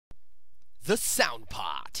The Sound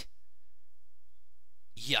Pot,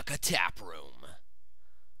 Yucca Tap Room,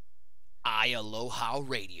 I Aloha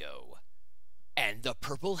Radio, and the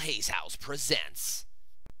Purple Haze House presents,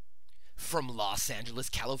 from Los Angeles,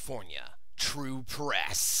 California, True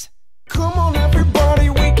Press. Come on everybody,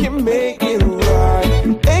 we can make it right.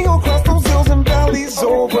 Ain't gonna cross those hills and valleys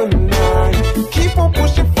overnight. Keep on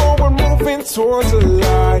pushing forward, moving towards the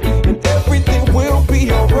light, and everything will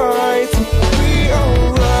be alright. Be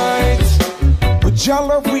alright. With your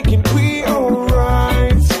love we can be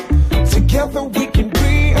alright. Together we can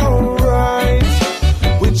be alright.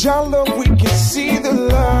 With your love we can see the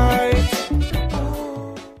light.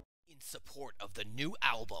 In support of the new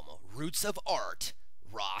album, Roots of Art,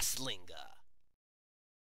 Ras Linga.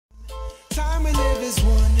 Time we live is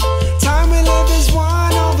one. Time we live is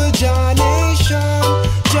one over Jah nation.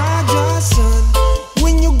 Jah son.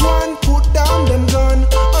 When you go and put down them gun,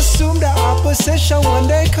 assume the opposition when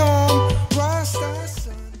they come. Rasta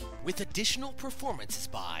son. With additional performances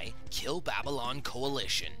by Kill Babylon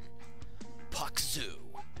Coalition, Puck Xou,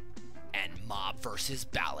 and Mob vs.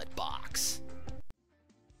 Ballot Box.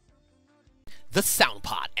 The Sound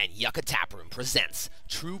Pot and Yucca Tap Room presents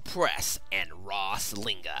True Press and Ras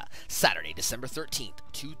Linga, Saturday, December 13th,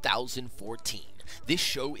 2014. This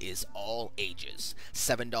show is all ages,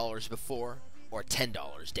 $7 before or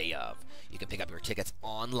 $10 day of. You can pick up your tickets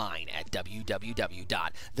online at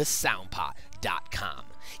www.thesoundpot.com.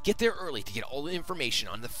 Get there early to get all the information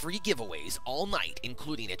on the free giveaways all night,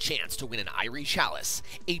 including a chance to win an Irie Chalice,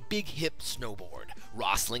 a Big Hip snowboard,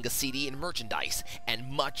 Ras Linga CD and merchandise, and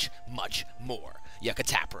much, much more. Yucca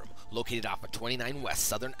Tap Room, located off of 29 West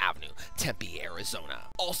Southern Avenue, Tempe, Arizona.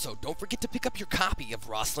 Also, don't forget to pick up your copy of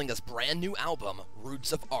Ras Linga's brand new album,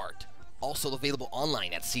 Roots of Art, also available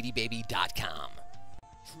online at cdbaby.com.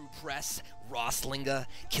 True Press, Ras Linga,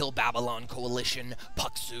 Kill Babylon Coalition,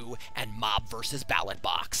 Puck Xou, and Mob vs. Ballot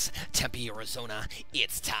Box. Tempe, Arizona,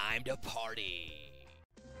 it's time to party.